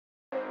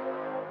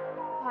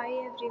Hi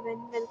everyone,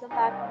 welcome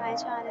back to my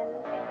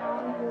channel and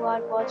now you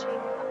are watching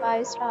a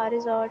 5-star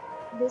resort.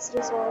 This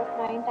resort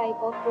 9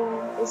 type of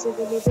room is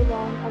available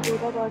on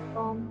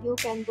agoda.com. You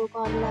can book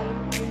online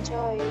and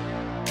enjoy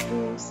it.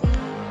 To see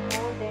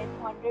more than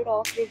 100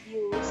 of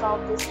reviews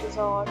of this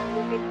resort,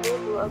 you can go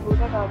to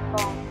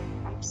agoda.com.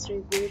 Its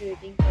review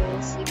rating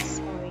is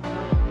 6.9.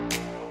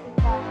 Check-in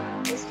time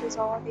of this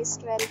resort is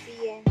 12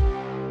 p.m.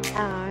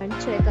 and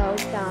check-out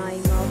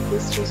time of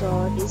this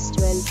resort is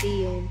 12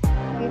 p.m.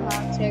 If you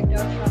have checked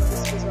out from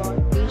this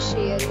resort, please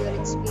share your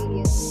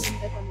experience in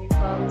the comment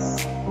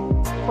box.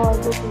 For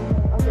booking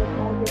or get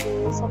more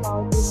details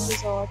about this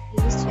resort,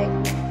 please check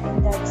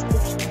in the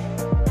description.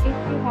 If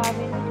you have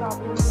any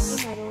problem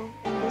booking a room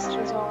in this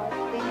resort,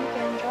 then you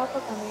can drop a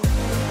comment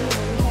and we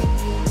will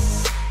help you.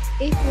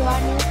 If you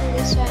are new to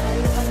this channel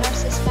or not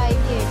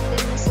subscribed yet,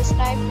 then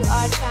subscribe to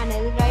our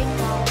channel right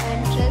now and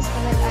press the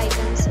bell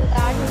icon so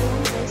that you don't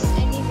miss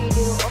any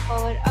video of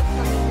our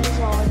upcoming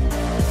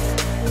resort.